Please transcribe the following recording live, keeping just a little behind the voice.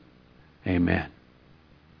Amen.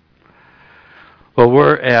 Well,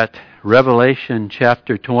 we're at Revelation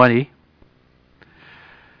chapter 20.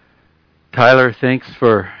 Tyler, thanks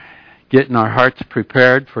for getting our hearts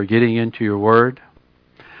prepared for getting into your Word.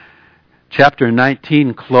 Chapter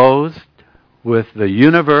 19 closed with the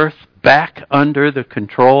universe back under the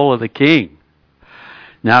control of the King.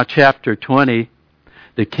 Now chapter 20,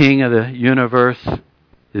 the King of the universe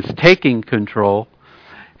is taking control,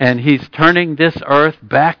 and He's turning this earth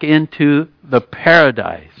back into the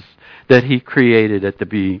paradise that He created at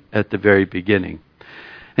the very beginning.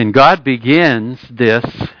 And God begins this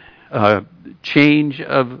change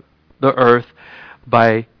of the earth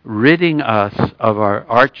by ridding us of our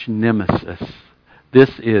arch nemesis. This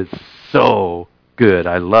is so good.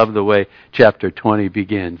 I love the way chapter 20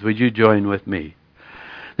 begins. Would you join with me?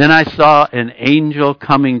 Then I saw an angel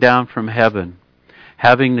coming down from heaven,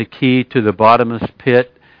 having the key to the bottomless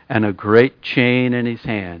pit and a great chain in his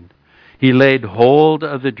hand. He laid hold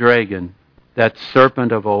of the dragon, that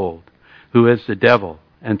serpent of old, who is the devil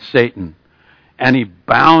and Satan, and he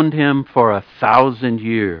bound him for 1,000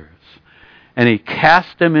 years. And he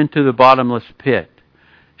cast him into the bottomless pit,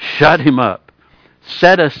 shut him up,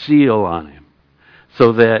 set a seal on him,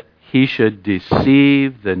 so that he should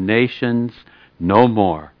deceive the nations no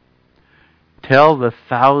more, till the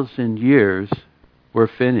 1,000 years were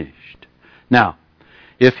finished. Now,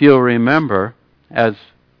 if you'll remember, as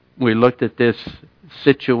we looked at this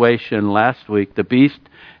situation last week, the beast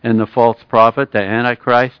and the false prophet, the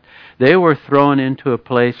Antichrist, they were thrown into a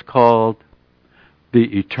place called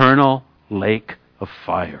the eternal lake of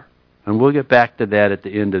fire. And we'll get back to that at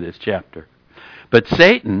the end of this chapter. But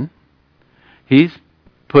Satan, he's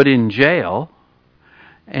put in jail,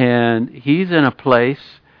 and he's in a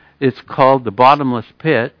place, it's called the bottomless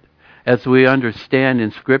pit. As we understand in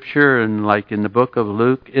Scripture and like in the book of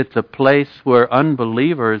Luke, it's a place where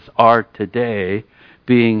unbelievers are today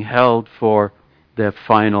being held for the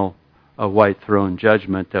final white throne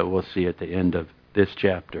judgment that we'll see at the end of this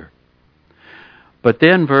chapter. But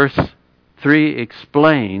then verse 3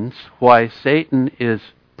 explains why Satan is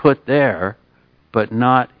put there, but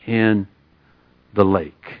not in the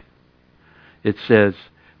lake. It says,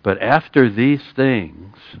 but after these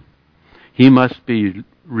things, he must be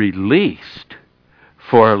released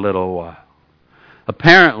for a little while.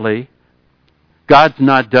 Apparently, God's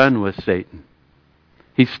not done with Satan.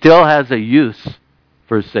 He still has a use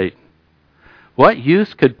for Satan. What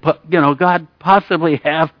use could God possibly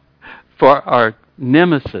have for our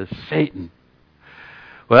nemesis, Satan?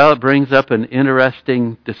 Well, it brings up an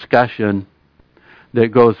interesting discussion that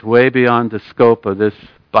goes way beyond the scope of this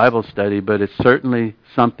Bible study, but it's certainly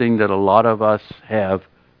something that a lot of us have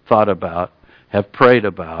thought about, have prayed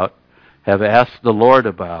about, have asked the Lord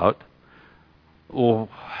about. Well,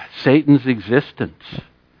 Satan's existence,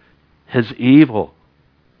 his evil,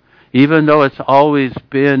 even though it's always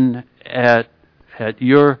been at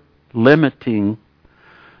your limiting,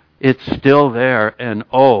 it's still there, and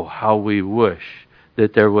oh, how we wish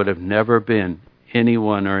that there would have never been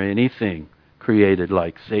anyone or anything created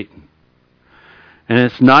like Satan. And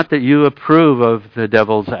it's not that you approve of the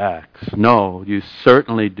devil's acts. No, you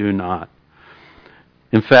certainly do not.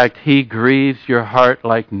 In fact, he grieves your heart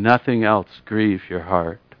like nothing else grieves your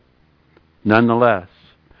heart. Nonetheless,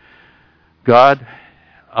 God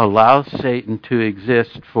allows Satan to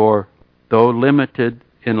exist for, though limited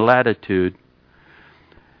in latitude.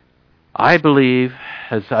 I believe,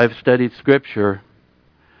 as I've studied Scripture,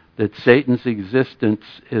 that Satan's existence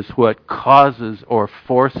is what causes or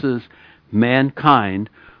forces mankind,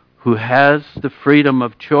 who has the freedom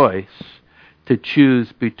of choice, to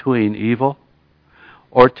choose between evil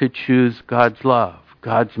or to choose God's love,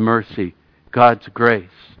 God's mercy, God's grace,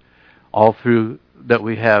 all through that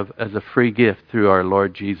we have as a free gift through our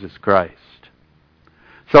Lord Jesus Christ.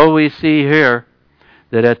 So we see here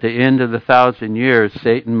that at the end of the 1,000 years,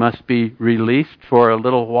 Satan must be released for a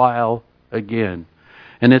little while again.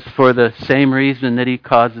 And it's for the same reason that he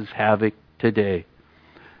causes havoc today.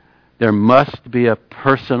 There must be a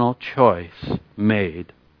personal choice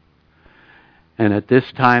made. And at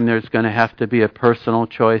this time, there's going to have to be a personal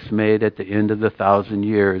choice made at the end of the 1,000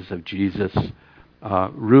 years of Jesus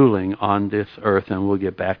ruling on this earth. And we'll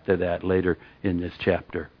get back to that later in this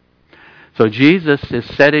chapter. So Jesus is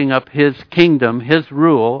setting up His kingdom, His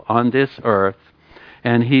rule on this earth.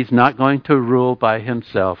 And He's not going to rule by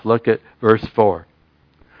Himself. Look at verse 4.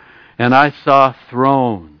 And I saw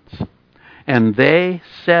thrones, and they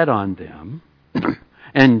sat on them,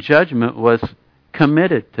 and judgment was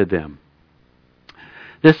committed to them.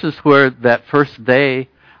 This is where that first day,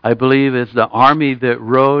 I believe, is the army that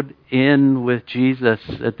rode in with Jesus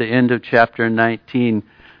at the end of chapter 19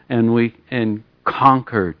 and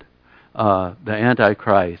conquered the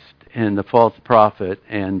Antichrist and the false prophet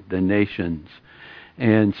and the nations,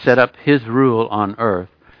 and set up his rule on earth.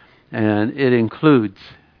 And it includes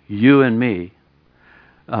you and me,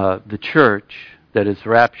 the church that is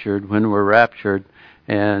raptured when we're raptured,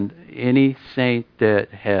 and any saint that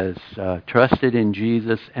has trusted in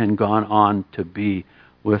Jesus and gone on to be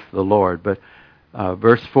with the Lord. But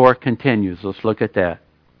verse 4 continues. Let's look at that.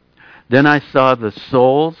 Then I saw the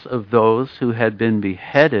souls of those who had been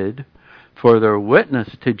beheaded for their witness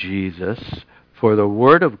to Jesus, for the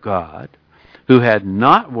word of God, who had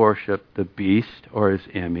not worshipped the beast or his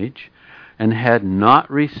image, and had not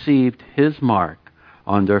received his mark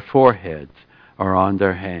on their foreheads or on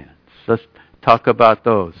their hands. Let's talk about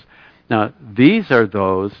those. Now, these are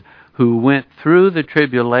those who went through the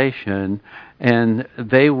tribulation, and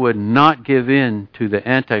they would not give in to the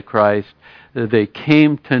Antichrist. They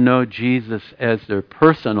came to know Jesus as their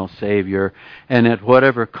personal Savior, and at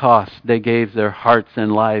whatever cost, they gave their hearts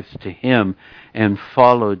and lives to Him and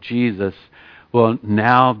followed Jesus. Well,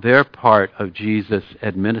 now they're part of Jesus'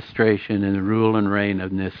 administration and rule and reign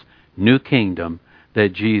of this new kingdom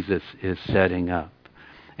that Jesus is setting up.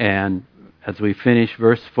 And as we finish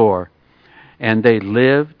verse 4, and they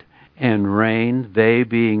lived and reigned, they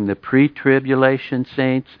being the pre-tribulation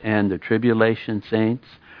saints and the tribulation saints,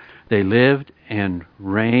 they lived and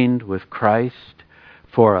reigned with Christ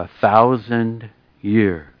for 1,000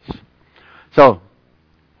 years. So,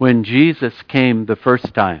 when Jesus came the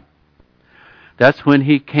first time, that's when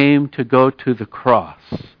He came to go to the cross,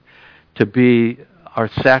 to be our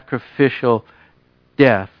sacrificial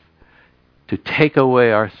death, to take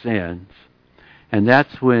away our sins. And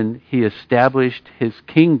that's when He established His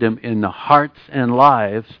kingdom in the hearts and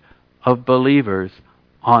lives of believers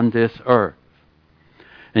on this earth.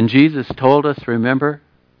 And Jesus told us, remember,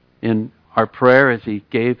 in our prayer as He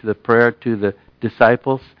gave the prayer to the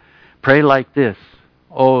disciples, pray like this: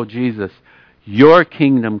 Oh Jesus, your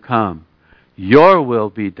kingdom come, your will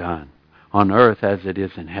be done on earth as it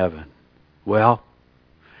is in heaven. Well,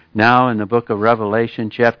 now in the book of Revelation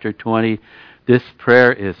chapter 20, this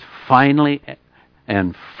prayer is finally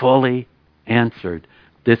and fully answered.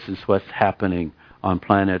 This is what's happening on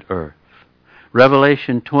planet Earth.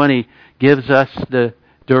 Revelation 20 gives us the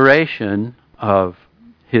duration of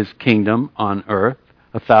His kingdom on earth,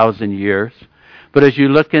 1,000 years. But as you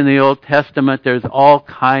look in the Old Testament, there's all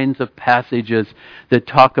kinds of passages that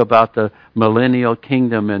talk about the millennial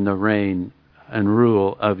kingdom and the reign and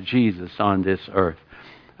rule of Jesus on this earth.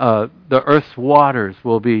 The earth's waters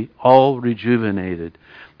will be all rejuvenated.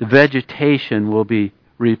 The vegetation will be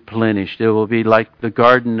replenished. It will be like the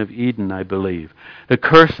Garden of Eden, I believe. The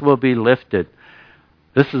curse will be lifted.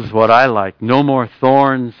 This is what I like. No more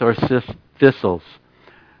thorns or thistles.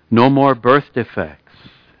 No more birth defects.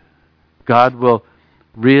 God will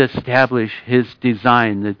reestablish His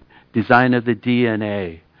design, the design of the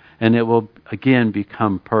DNA, and it will again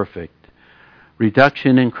become perfect.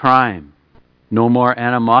 Reduction in crime. No more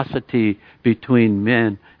animosity between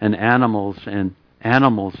men and animals and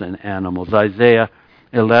animals and animals. Isaiah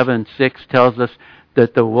 11:6 tells us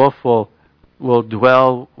that the wolf will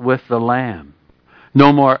dwell with the lamb.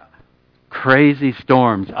 No more crazy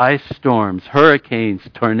storms, ice storms, hurricanes,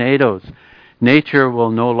 tornadoes. Nature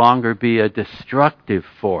will no longer be a destructive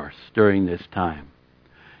force during this time.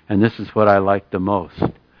 And this is what I like the most.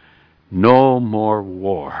 No more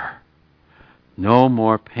war. No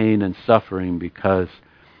more pain and suffering, because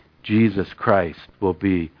Jesus Christ will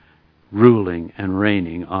be ruling and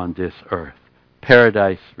reigning on this earth.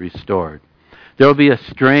 Paradise restored. There will be a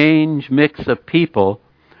strange mix of people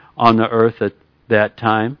on the earth at that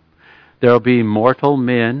time. There will be mortal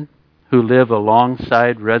men who live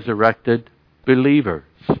alongside resurrected believers.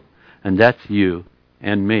 And that's you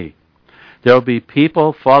and me. There will be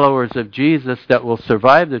people, followers of Jesus, that will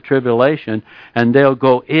survive the tribulation, and they'll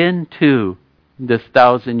go into this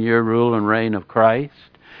 1,000-year rule and reign of Christ.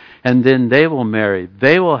 And then they will marry.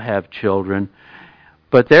 They will have children.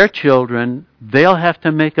 But their children, they'll have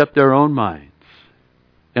to make up their own minds.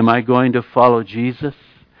 Am I going to follow Jesus?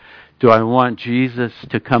 Do I want Jesus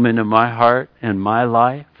to come into my heart and my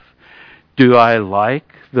life? Do I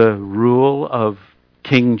like the rule of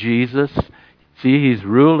King Jesus? See, He's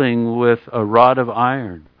ruling with a rod of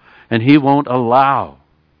iron. And He won't allow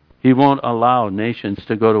nations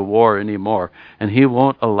to go to war anymore. And He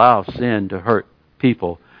won't allow sin to hurt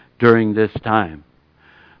people during this time.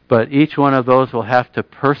 But each one of those will have to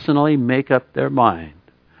personally make up their mind.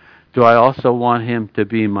 Do I also want Him to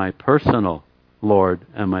be my personal Lord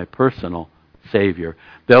and my personal Savior?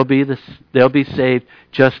 They'll be saved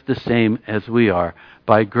just the same as we are,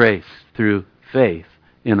 by grace through faith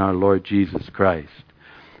in our Lord Jesus Christ.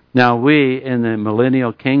 Now we, in the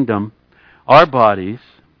millennial kingdom, our bodies,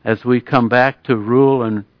 as we come back to rule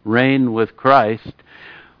and reign with Christ,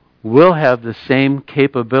 will have the same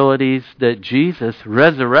capabilities that Jesus'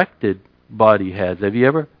 resurrected body has. Have you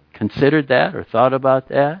ever considered that or thought about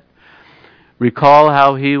that? Recall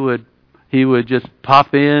how he would just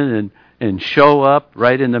pop in and show up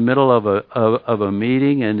right in the middle of a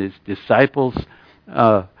meeting, and his disciples,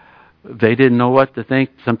 they didn't know what to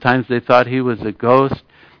think. Sometimes they thought he was a ghost.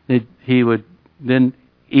 He would then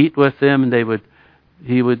eat with them, and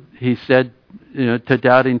he said, to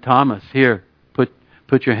doubting Thomas, "Here,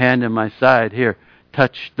 put your hand in my side. Here,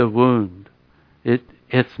 touch the wound.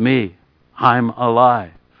 It's me. I'm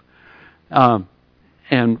alive."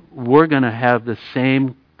 And we're going to have the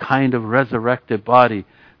same kind of resurrected body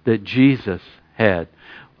that Jesus had.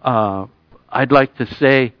 I'd like to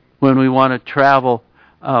say, when we want to travel,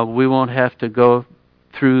 we won't have to go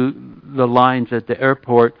through the lines at the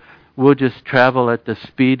airport. We'll just travel at the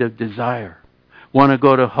speed of desire. Want to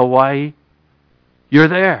go to Hawaii? You're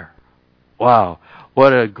there. Wow,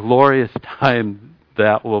 what a glorious time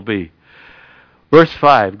that will be. Verse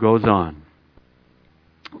 5 goes on.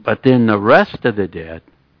 But then the rest of the dead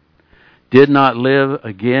did not live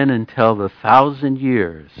again until the 1,000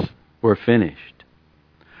 years were finished.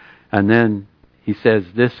 And then he says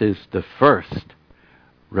this is the first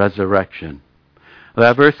resurrection.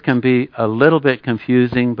 That verse can be a little bit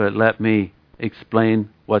confusing, but let me explain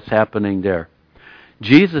what's happening there.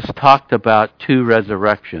 Jesus talked about two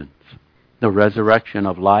resurrections. The resurrection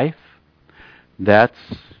of life, that's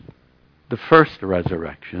the first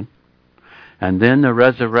resurrection. And then the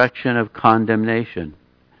resurrection of condemnation.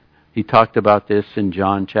 He talked about this in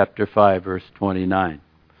John chapter 5, verse 29.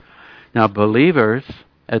 Now, believers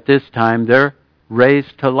at this time, they're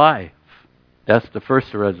raised to life. That's the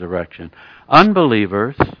first resurrection.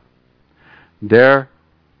 Unbelievers, they're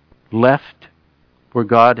left where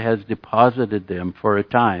God has deposited them for a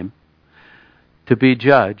time to be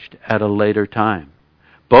judged at a later time.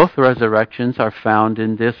 Both resurrections are found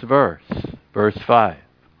in this verse, verse 5.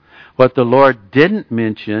 What the Lord didn't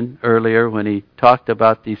mention earlier when he talked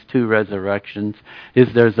about these two resurrections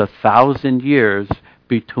is there's 1,000 years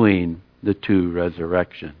between the two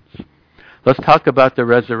resurrections. Let's talk about the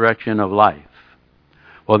resurrection of life.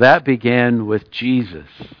 Well, that began with Jesus.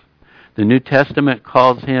 The New Testament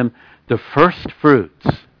calls him the first fruits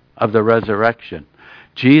of the resurrection.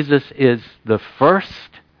 Jesus is the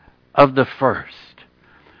first of the first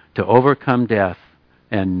to overcome death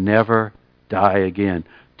and never die again,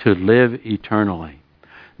 to live eternally.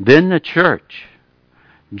 Then the church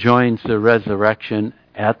joins the resurrection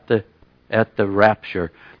at the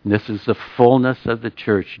rapture. This is the fullness of the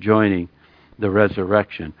church joining the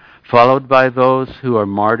resurrection, followed by those who are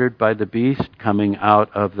martyred by the beast coming out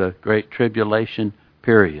of the Great Tribulation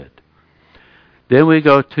period. Then we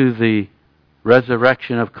go to the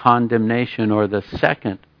resurrection of condemnation, or the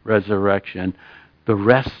second resurrection, the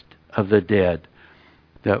rest of the dead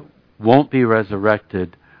that won't be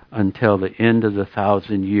resurrected until the end of the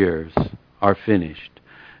 1,000 years are finished.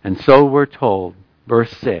 And so we're told,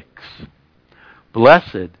 verse 6,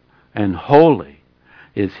 "Blessed and holy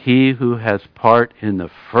is he who has part in the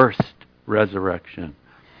first resurrection.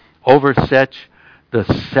 Over such the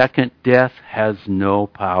second death has no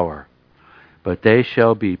power, but they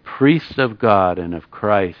shall be priests of God and of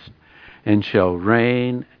Christ, and shall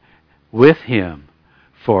reign with him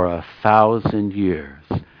for 1,000 years."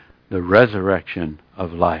 The resurrection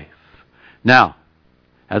of life. Now,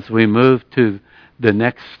 as we move to the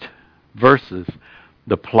next verses,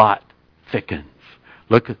 the plot thickens.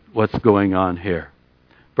 Look at what's going on here.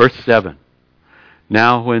 Verse 7.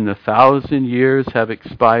 "Now when the 1,000 years have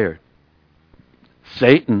expired,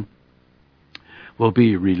 Satan will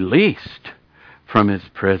be released from his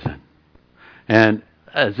prison." And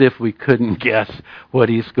as if we couldn't guess what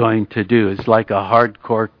he's going to do. It's like a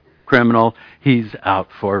hardcore criminal. He's out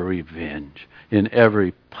for revenge in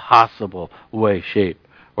every possible way, shape,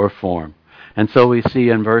 or form. And so we see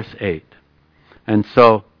in verse 8, and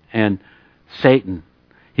Satan,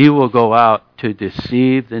 he will go out to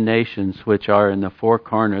deceive the nations which are in the four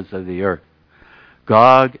corners of the earth,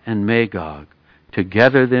 Gog and Magog, to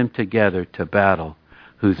gather them together to battle,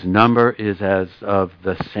 whose number is as of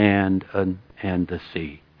the sand and the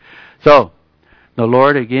sea. So, the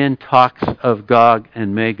Lord again talks of Gog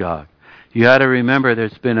and Magog. You got to remember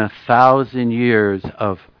there's been 1,000 years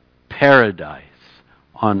of paradise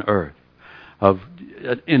on earth, of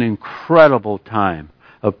an incredible time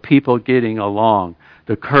of people getting along.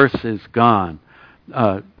 The curse is gone.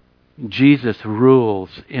 Jesus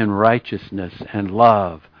rules in righteousness and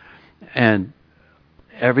love, and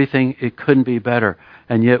everything, it couldn't be better.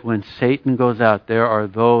 And yet when Satan goes out, there are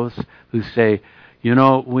those who say, you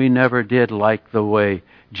know, we never did like the way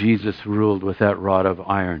Jesus ruled with that rod of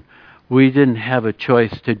iron. We didn't have a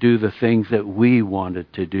choice to do the things that we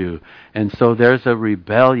wanted to do. And so there's a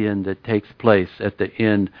rebellion that takes place at the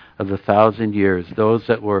end of the 1,000 years. Those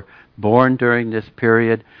that were born during this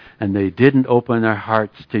period and they didn't open their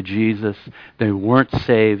hearts to Jesus. They weren't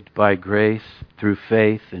saved by grace through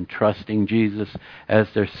faith and trusting Jesus as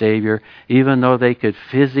their Savior, even though they could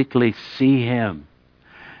physically see Him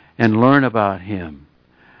and learn about Him.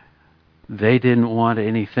 They didn't want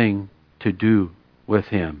anything to do with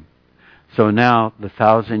Him. So now the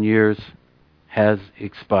 1,000 years has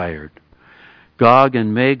expired. Gog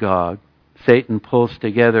and Magog, Satan pulls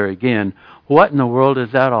together again. What in the world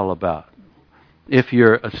is that all about? If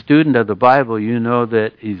you're a student of the Bible, you know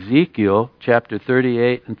that Ezekiel chapter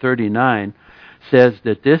 38 and 39 says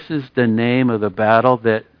that this is the name of the battle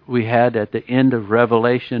that we had at the end of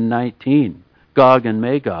Revelation 19, Gog and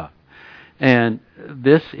Magog. And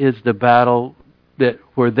this is the battle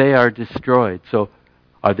where they are destroyed. So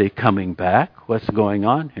are they coming back? What's going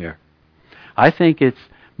on here? I think it's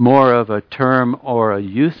more of a term or a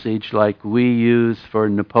usage like we use for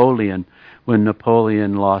Napoleon when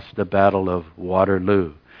Napoleon lost the Battle of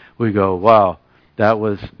Waterloo. We go, wow, that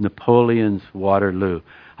was Napoleon's Waterloo.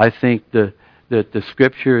 I think that the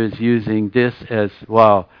Scripture is using this as,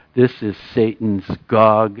 wow, this is Satan's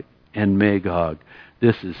Gog and Magog.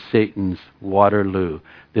 This is Satan's Waterloo.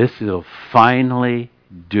 This will finally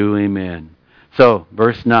do him in. So,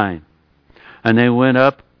 verse 9. And they went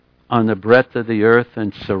up on the breadth of the earth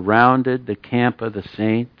and surrounded the camp of the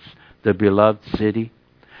saints, the beloved city.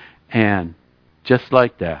 And just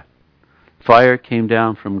like that, fire came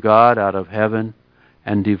down from God out of heaven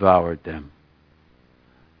and devoured them.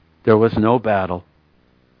 There was no battle.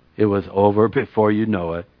 It was over before you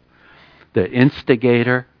know it. The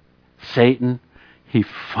instigator, Satan, he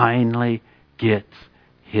finally gets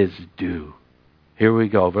his due. Here we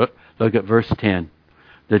go. Look at verse 10.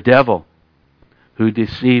 The devil who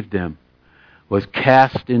deceived them was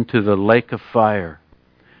cast into the lake of fire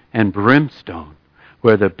and brimstone,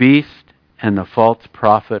 where the beast and the false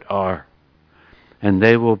prophet are. And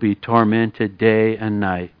they will be tormented day and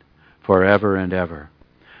night forever and ever.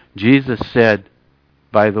 Jesus said,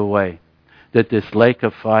 by the way, that this lake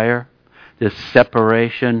of fire, this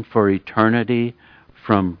separation for eternity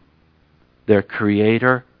from their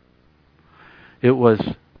Creator, it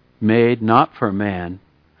was made not for man,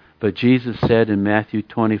 but Jesus said in Matthew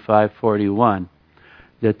 25:41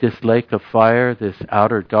 that this lake of fire, this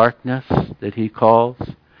outer darkness that He calls,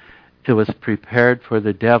 it was prepared for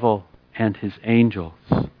the devil and his angels.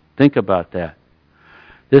 Think about that.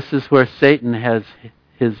 This is where Satan has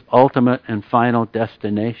his ultimate and final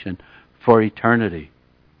destination for eternity.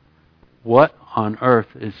 What on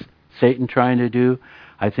earth is Satan trying to do?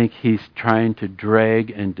 I think he's trying to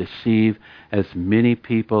drag and deceive as many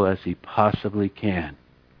people as he possibly can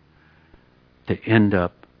to end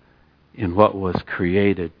up in what was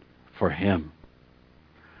created for him.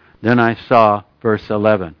 Then I saw, verse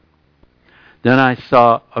 11, then I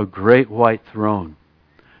saw a great white throne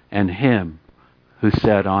and Him who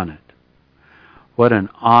sat on it. What an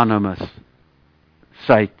ominous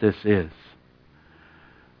sight this is.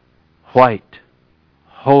 White,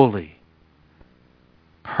 holy,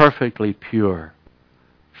 perfectly pure,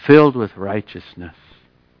 filled with righteousness.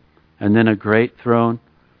 And then a great throne.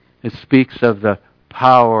 It speaks of the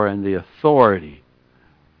power and the authority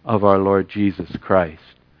of our Lord Jesus Christ.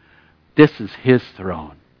 This is His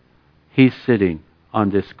throne. He's sitting on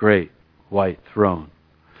this great white throne.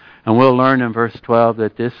 And we'll learn in verse 12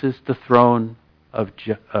 that this is the throne of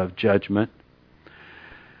judgment.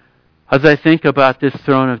 As I think about this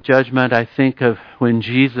throne of judgment, I think of when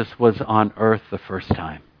Jesus was on earth the first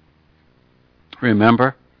time.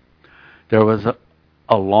 Remember? There was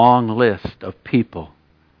a long list of people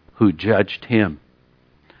who judged Him.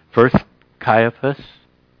 First, Caiaphas,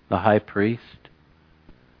 the high priest,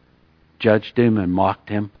 judged Him and mocked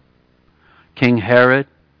Him. King Herod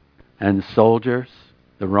and the soldiers,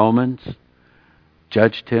 the Romans,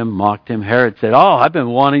 judged Him, mocked Him. Herod said, "Oh, I've been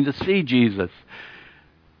wanting to see Jesus.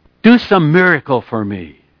 Do some miracle for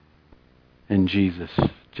me." And Jesus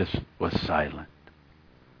just was silent.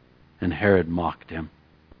 And Herod mocked Him.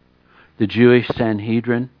 The Jewish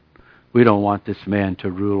Sanhedrin, we don't want this man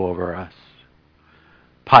to rule over us.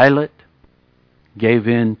 Pilate gave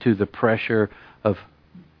in to the pressure of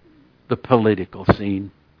the political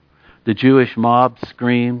scene. The Jewish mob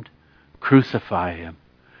screamed, "Crucify Him!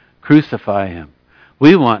 Crucify Him!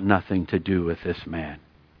 We want nothing to do with this man."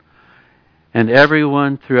 And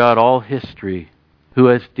everyone throughout all history who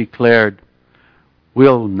has declared,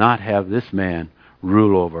 we'll not have this man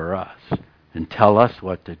rule over us and tell us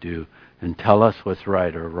what to do and tell us what's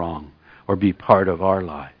right or wrong or be part of our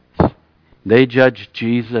lives. They judged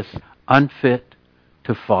Jesus unfit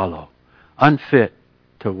to follow, unfit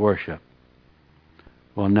to worship.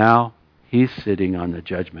 Well, now he's sitting on the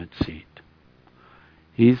judgment seat.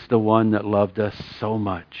 He's the one that loved us so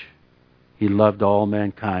much. He loved all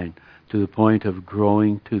mankind to the point of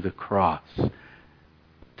going to the cross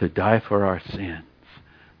to die for our sins,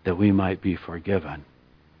 that we might be forgiven.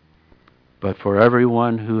 But for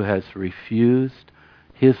everyone who has refused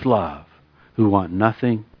his love, who want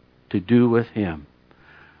nothing to do with him,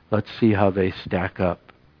 let's see how they stack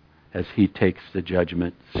up as he takes the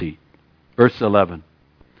judgment seat. Verse 11.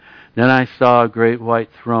 Then I saw a great white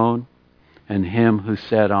throne and him who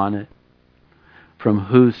sat on it, from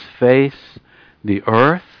whose face the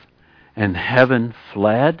earth and heaven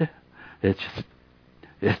fled. It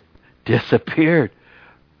disappeared,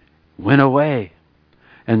 went away,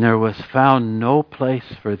 and there was found no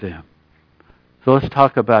place for them. So let's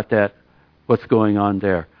talk about that, what's going on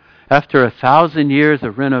there. After 1,000 years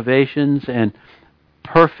of renovations and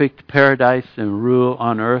perfect paradise and rule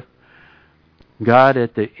on earth, God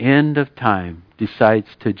at the end of time decides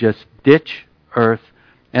to just ditch earth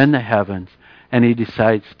and the heavens, and he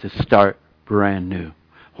decides to start brand new.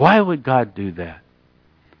 Why would God do that?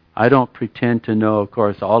 I don't pretend to know, of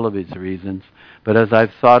course, all of his reasons, but as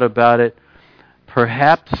I've thought about it,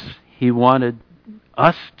 perhaps he wanted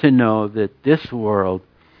us to know that this world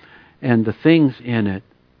and the things in it,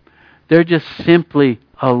 they're just simply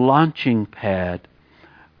a launching pad,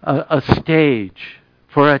 a stage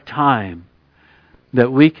for a time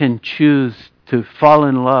that we can choose to fall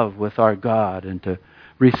in love with our God and to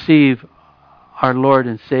receive our Lord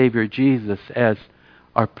and Savior Jesus as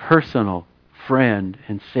our personal friend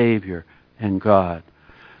and Savior and God.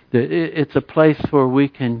 It's a place where we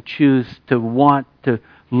can choose to want to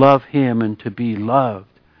love him and to be loved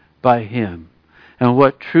by him. And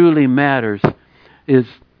what truly matters is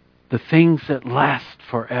the things that last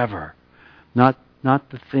forever, not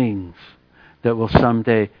the things that will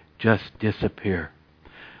someday just disappear.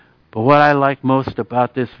 But what I like most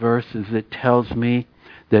about this verse is it tells me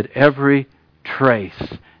that every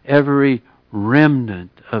trace, every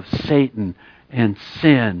remnant of Satan and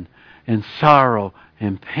sin and sorrow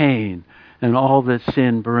and pain and all that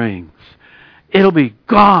sin brings, it'll be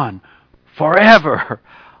gone forever.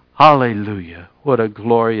 Hallelujah. What a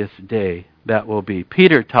glorious day that will be.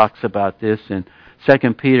 Peter talks about this in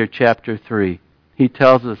 2 Peter chapter 3. He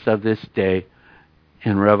tells us of this day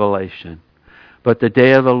in Revelation. But the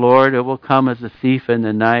day of the Lord, it will come as a thief in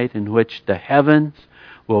the night, in which the heavens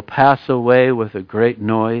will pass away with a great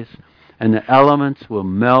noise, and the elements will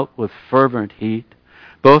melt with fervent heat.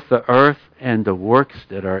 Both the earth and the works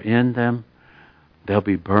that are in them, they'll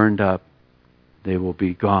be burned up. They will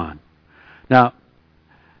be gone. Now,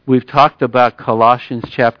 we've talked about Colossians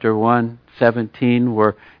chapter 1:17,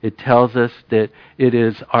 where it tells us that it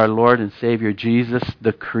is our Lord and Savior Jesus,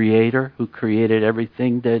 the Creator, who created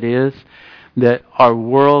everything that is, that our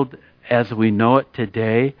world as we know it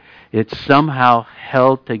today, it's somehow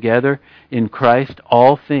held together in Christ.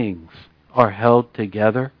 All things are held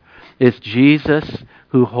together. It's Jesus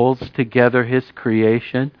who holds together his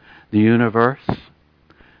creation, the universe.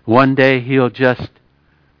 One day he'll just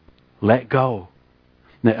let go.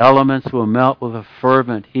 The elements will melt with a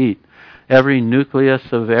fervent heat. Every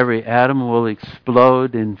nucleus of every atom will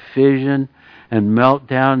explode in fission and melt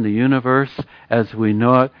down. The universe as we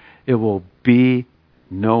know it, it will be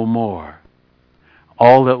no more.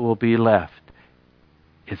 All that will be left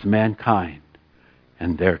is mankind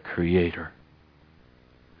and their Creator.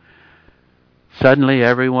 Suddenly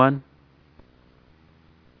everyone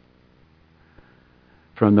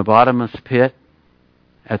from the bottomless pit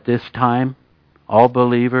at this time, all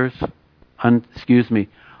believers,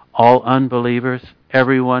 all unbelievers,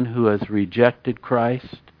 everyone who has rejected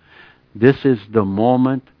Christ, this is the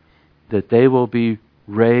moment that they will be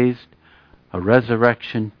raised, a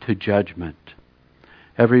resurrection to judgment.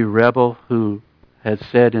 Every rebel who has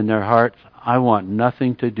said in their hearts, I want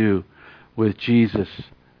nothing to do with Jesus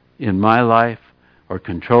in my life or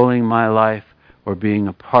controlling my life or being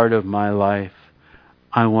a part of my life.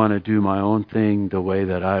 I want to do my own thing the way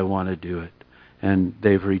that I want to do it. And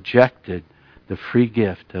they've rejected the free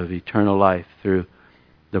gift of eternal life through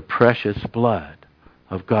the precious blood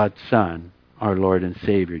of God's Son, our Lord and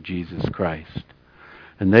Savior, Jesus Christ.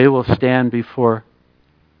 And they will stand before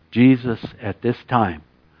Jesus at this time,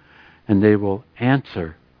 and they will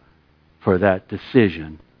answer for that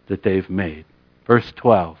decision that they've made. Verse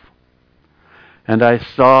 12. And I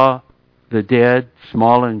saw the dead,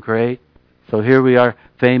 small and great. So here we are,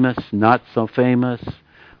 famous, not so famous,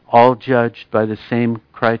 all judged by the same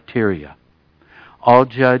criteria. All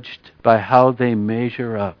judged by how they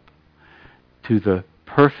measure up to the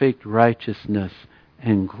perfect righteousness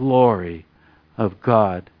and glory of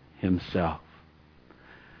God Himself.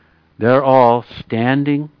 They're all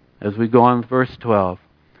standing, as we go on verse 12,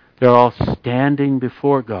 they're all standing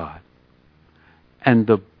before God. And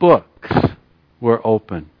the books were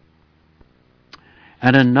open.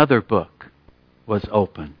 And another book was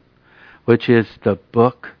open, which is the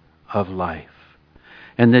book of life.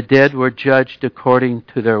 And the dead were judged according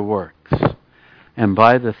to their works, and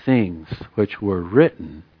by the things which were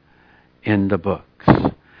written in the books.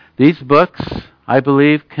 These books, I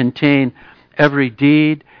believe, contain every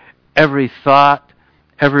deed, every thought,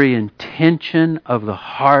 every intention of the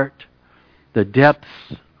heart, the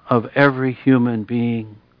depths of every human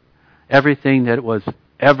being, everything that was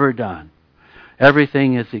ever done.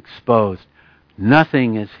 Everything is exposed.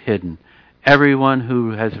 Nothing is hidden. Everyone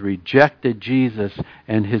who has rejected Jesus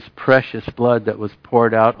and His precious blood that was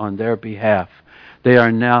poured out on their behalf, they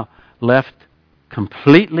are now left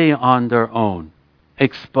completely on their own,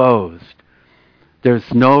 exposed.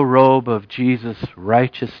 There's no robe of Jesus'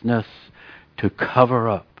 righteousness to cover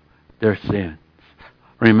up their sins.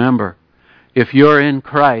 Remember, if you're in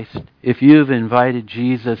Christ, if you've invited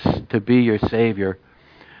Jesus to be your Savior,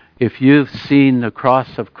 if you've seen the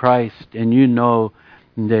cross of Christ and you know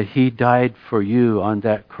that He died for you on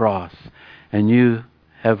that cross, and you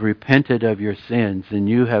have repented of your sins, and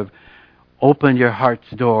you have opened your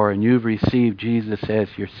heart's door, and you've received Jesus as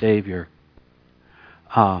your Savior,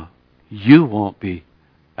 you won't be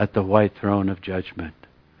at the white throne of judgment.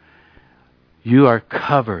 You are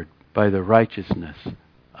covered by the righteousness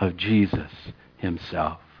of Jesus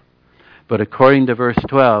Himself. But according to verse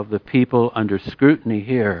 12, the people under scrutiny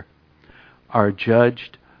here are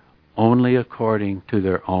judged only according to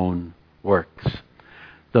their own works.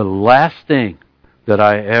 The last thing that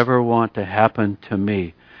I ever want to happen to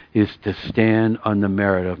me is to stand on the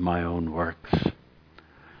merit of my own works.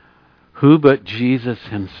 Who but Jesus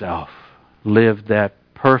Himself lived that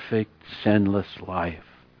perfect, sinless life?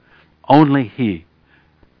 Only He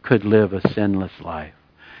could live a sinless life.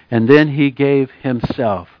 And then He gave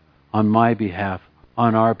Himself on my behalf,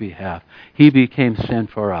 on our behalf. He became sin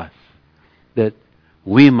for us, that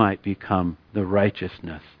we might become the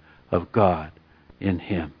righteousness of God in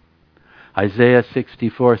Him. Isaiah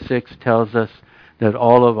 64:6 tells us that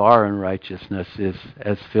all of our unrighteousness is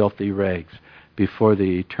as filthy rags before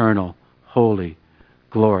the eternal, holy,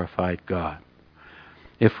 glorified God.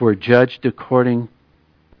 If we're judged according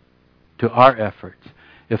to our efforts,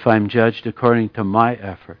 if I'm judged according to my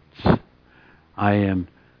efforts, I am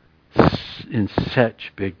in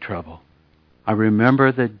such big trouble. I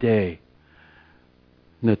remember the day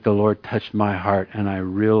that the Lord touched my heart and I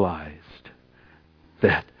realized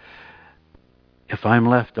that if I'm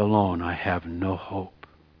left alone, I have no hope.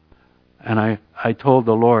 And I told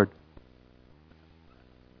the Lord,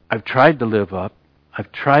 I've tried to live up.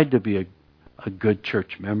 I've tried to be a good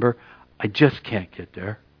church member. I just can't get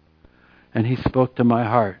there. And He spoke to my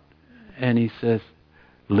heart. And He says,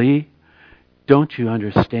 Lee, don't you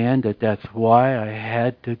understand that that's why I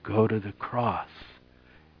had to go to the cross?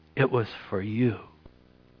 It was for you,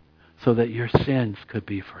 so that your sins could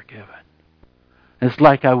be forgiven. It's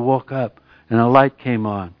like I woke up and a light came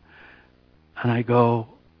on. And I go,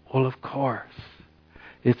 well, of course.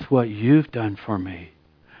 It's what you've done for me.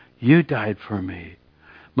 You died for me.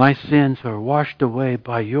 My sins are washed away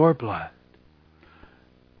by your blood.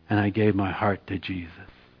 And I gave my heart to Jesus.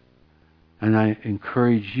 And I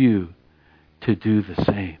encourage you to do the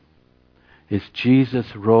same. It's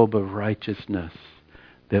Jesus' robe of righteousness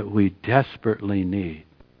that we desperately need.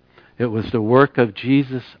 It was the work of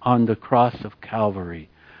Jesus on the cross of Calvary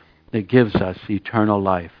that gives us eternal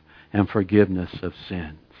life and forgiveness of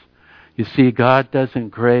sins. You see, God doesn't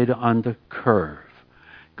grade on the curve.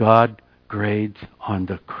 God grades on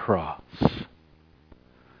the cross.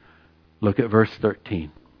 Look at verse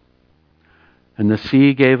 13. And the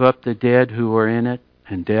sea gave up the dead who were in it,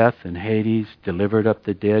 and death and Hades delivered up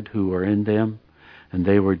the dead who were in them, and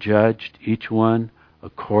they were judged, each one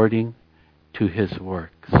according to his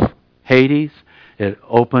works. Hades, it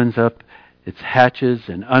opens up its hatches,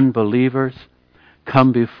 and unbelievers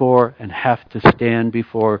come before and have to stand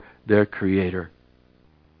before their Creator.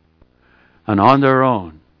 And on their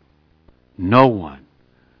own, no one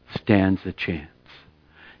stands a chance.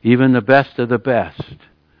 Even the best of the best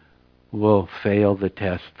will fail the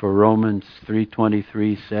test. For Romans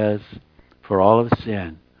 3:23 says, for all have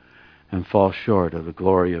sinned and fall short of the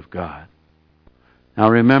glory of God. Now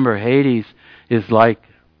remember, Hades is like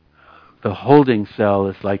the holding cell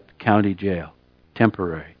is like the county jail,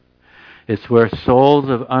 temporary. It's where souls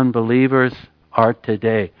of unbelievers are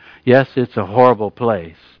today. Yes, it's a horrible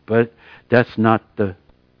place, but that's not the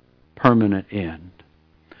permanent end.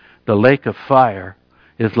 The lake of fire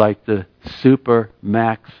is like the super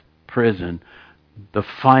max prison, the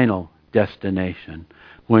final destination.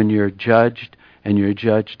 When you're judged, and you're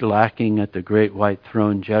judged lacking at the great white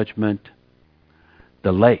throne judgment,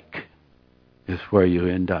 the lake is where you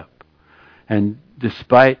end up. And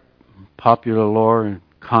despite popular lore and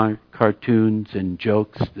cartoons and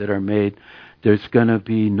jokes that are made, there's going to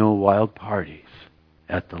be no wild parties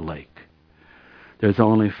at the lake. There's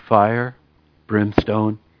only fire,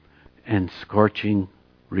 brimstone, and scorching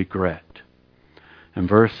regret. And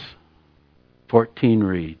verse 14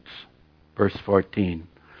 reads, verse 14,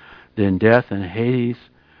 "Then death and Hades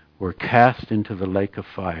were cast into the lake of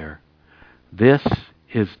fire. This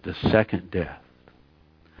is the second death."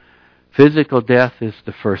 Physical death is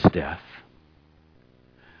the first death.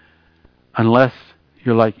 Unless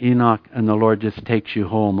you're like Enoch and the Lord just takes you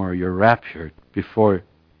home or you're raptured before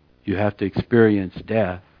you have to experience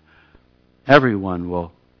death, everyone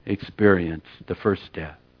will experience the first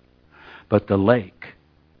death. But the lake,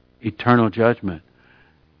 eternal judgment,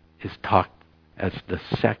 is talked as the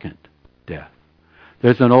second death.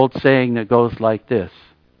 There's an old saying that goes like this: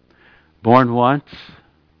 born once,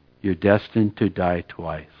 you're destined to die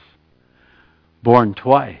twice. Born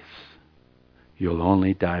twice, you'll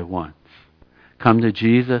only die once. Come to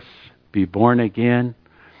Jesus, be born again,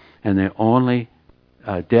 and the only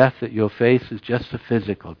death that you'll face is just a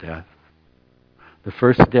physical death. The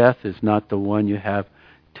first death is not the one you have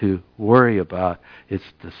to worry about.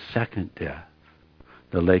 It's the second death,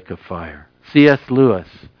 the lake of fire. C.S. Lewis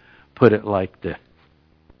put it like this: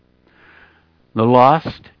 the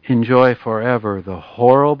lost enjoy forever the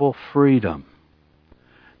horrible freedom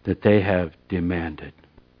that they have demanded.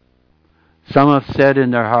 Some have said in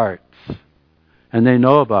their hearts, and they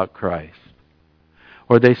know about Christ,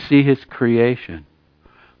 or they see His creation,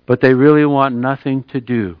 but they really want nothing to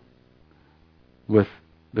do with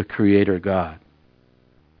the Creator God.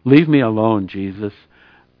 Leave me alone, Jesus.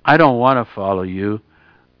 I don't want to follow you.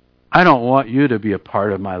 I don't want you to be a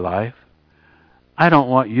part of my life. I don't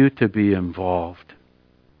want you to be involved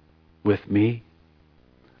with me.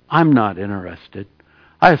 I'm not interested.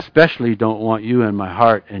 I especially don't want you in my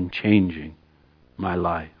heart and changing my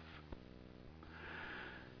life.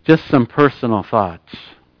 Just some personal thoughts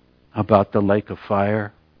about the lake of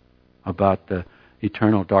fire, about the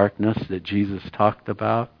eternal darkness that Jesus talked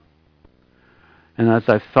about. And as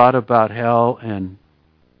I've thought about hell and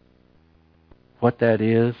what that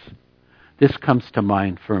is, this comes to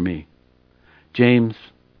mind for me. James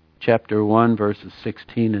chapter 1, verses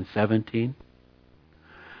 16 and 17.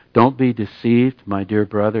 Don't be deceived, my dear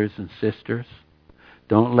brothers and sisters.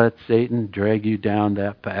 Don't let Satan drag you down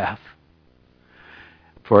that path.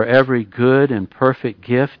 For every good and perfect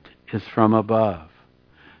gift is from above,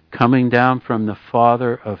 coming down from the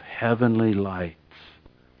Father of heavenly lights.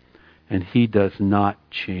 And He does not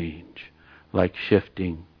change like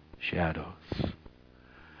shifting shadows.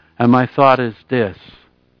 And my thought is this: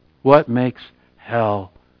 what makes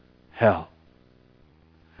hell hell?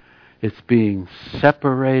 It's being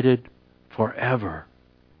separated forever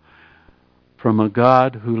from a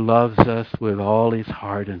God who loves us with all His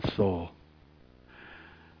heart and soul.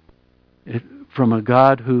 From a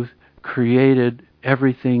God who created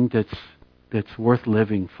everything that's worth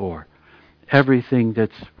living for, everything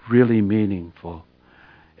that's really meaningful,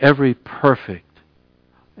 every perfect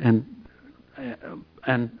and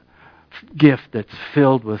gift that's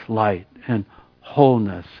filled with light and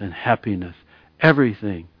wholeness and happiness,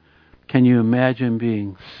 everything. Can you imagine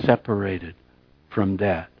being separated from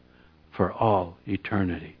that for all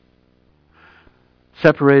eternity?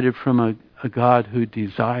 Separated from a God who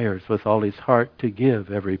desires with all His heart to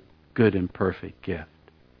give every good and perfect gift.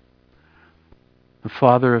 The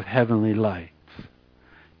Father of heavenly lights,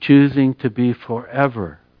 choosing to be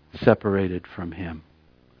forever separated from Him.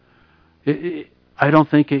 I don't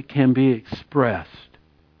think it can be expressed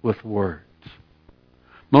with words.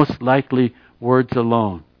 Most likely, words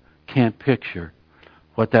alone can't picture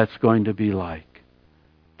what that's going to be like,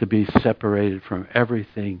 to be separated from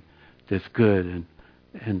everything that's good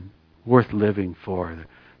and worth living for,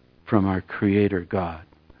 from our Creator God,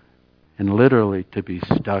 and literally to be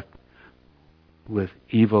stuck with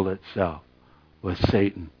evil itself, with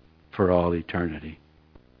Satan, for all eternity.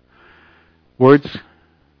 Words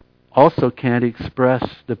also can't express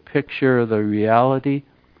the picture, the reality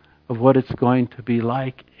of what it's going to be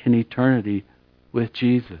like in eternity with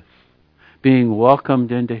Jesus. being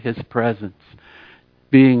welcomed into His presence,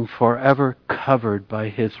 being forever covered by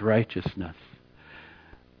His righteousness,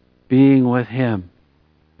 being with Him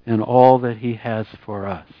and all that He has for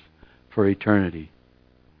us for eternity.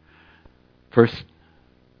 1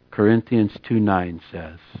 Corinthians 2:9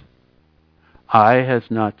 says, "Eye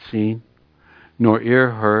has not seen, nor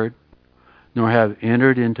ear heard, nor have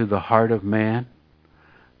entered into the heart of man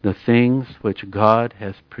the things which God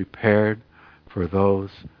has prepared for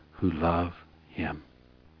those who love Him."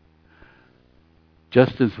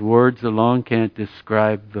 Just as words alone can't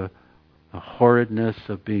describe the horridness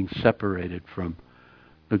of being separated from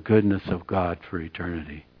the goodness of God for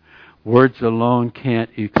eternity, words alone can't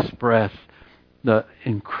express the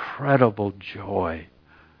incredible joy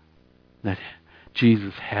that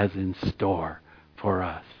Jesus has in store for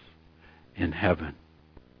us in heaven.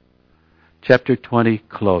 Chapter 20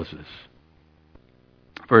 closes.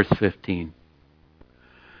 Verse 15.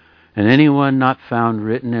 "And anyone not found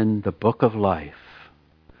written in the book of life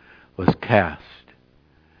was cast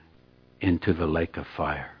into the lake of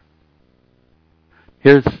fire."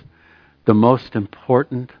 Here's the most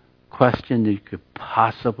important question that you could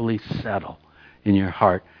possibly settle in your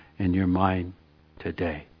heart and your mind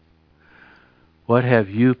today. What have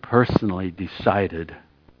you personally decided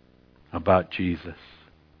about Jesus?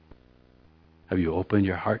 Have you opened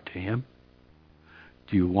your heart to Him?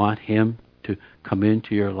 Do you want Him to come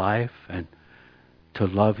into your life and to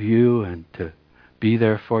love you and to be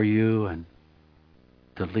there for you and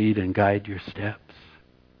to lead and guide your steps?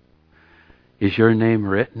 Is your name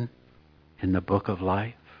written in the book of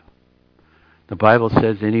life? The Bible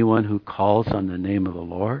says anyone who calls on the name of the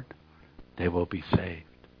Lord, they will be saved.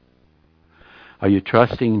 Are you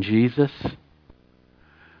trusting Jesus?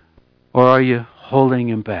 Or are you holding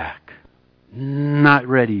Him back? Not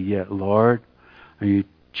ready yet, Lord. Are you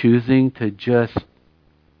choosing to just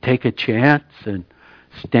take a chance and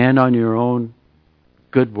stand on your own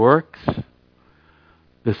good works?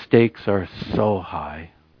 The stakes are so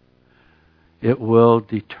high. It will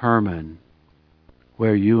determine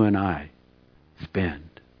where you and I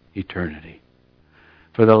spend eternity.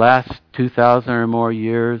 For the last 2,000 or more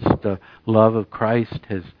years, the love of Christ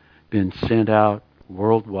has been sent out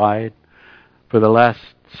worldwide. For the last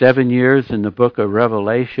 7 years in the book of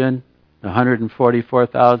Revelation, the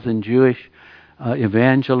 144,000 Jewish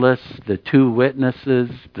evangelists, the 2 witnesses,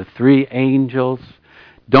 the 3 angels,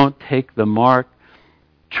 don't take the mark.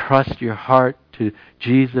 Trust your heart to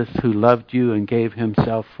Jesus who loved you and gave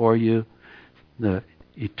Himself for you. The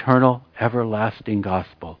eternal, everlasting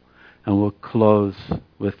gospel. And we'll close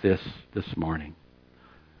with this morning.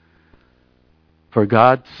 For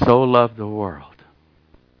God so loved the world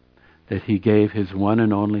that He gave His one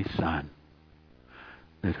and only Son,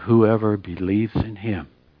 that whoever believes in Him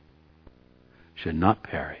should not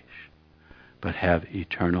perish, but have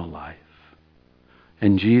eternal life.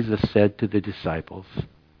 And Jesus said to the disciples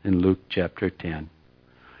in Luke chapter 10,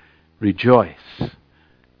 "Rejoice."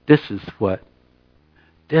 This is what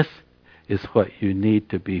you need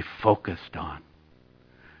to be focused on.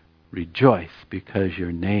 Rejoice because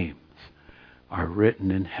your names are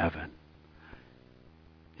written in heaven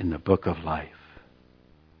in the book of life.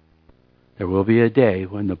 There will be a day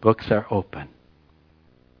when the books are open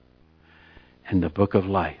and the book of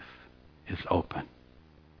life is open.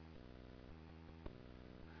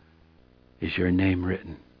 Is your name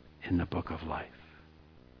written in the book of life?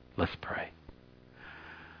 Let's pray.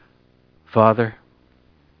 Father,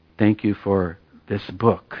 thank you for this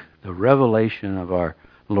book, the revelation of our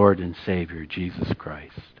Lord and Savior, Jesus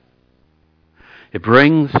Christ. It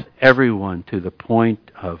brings everyone to the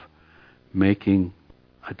point of making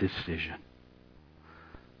a decision.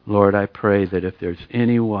 Lord, I pray that if there's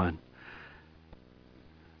anyone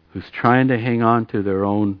who's trying to hang on to their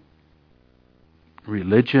own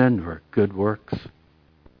religion or good works,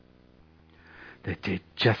 that they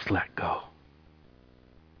just let go.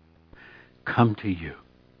 Come to you.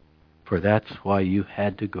 For that's why you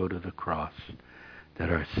had to go to the cross, that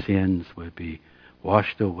our sins would be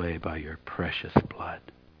washed away by your precious blood,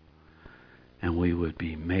 and we would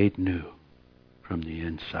be made new from the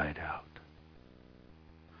inside out.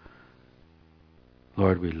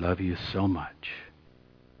 Lord, we love you so much.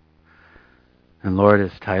 And Lord,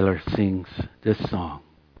 as Tyler sings this song,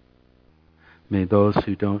 may those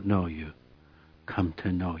who don't know you come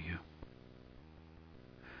to know you.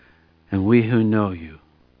 And we who know you,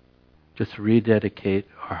 just rededicate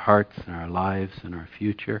our hearts and our lives and our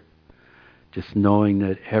future, just knowing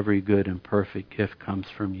that every good and perfect gift comes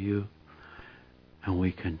from you, and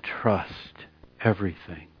we can trust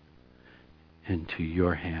everything into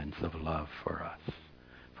your hands of love for us.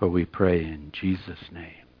 For we pray in Jesus'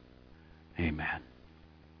 name. Amen.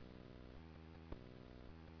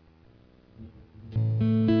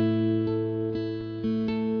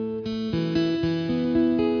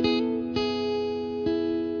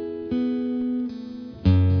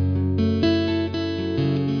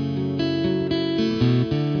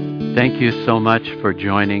 Thank you so much for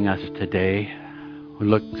joining us today. We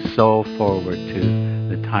look so forward to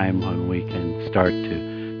the time when we can start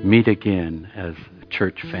to meet again as a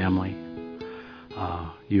church family.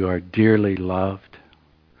 You are dearly loved.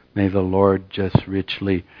 May the Lord just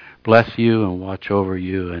richly bless you and watch over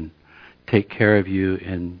you and take care of you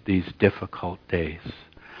in these difficult days.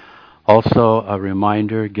 Also, a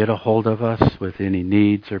reminder, get a hold of us with any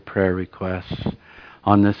needs or prayer requests.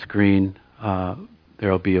 On the screen, there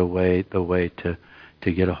will be the way to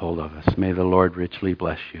get a hold of us. May the Lord richly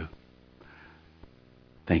bless you.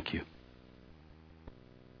 Thank you.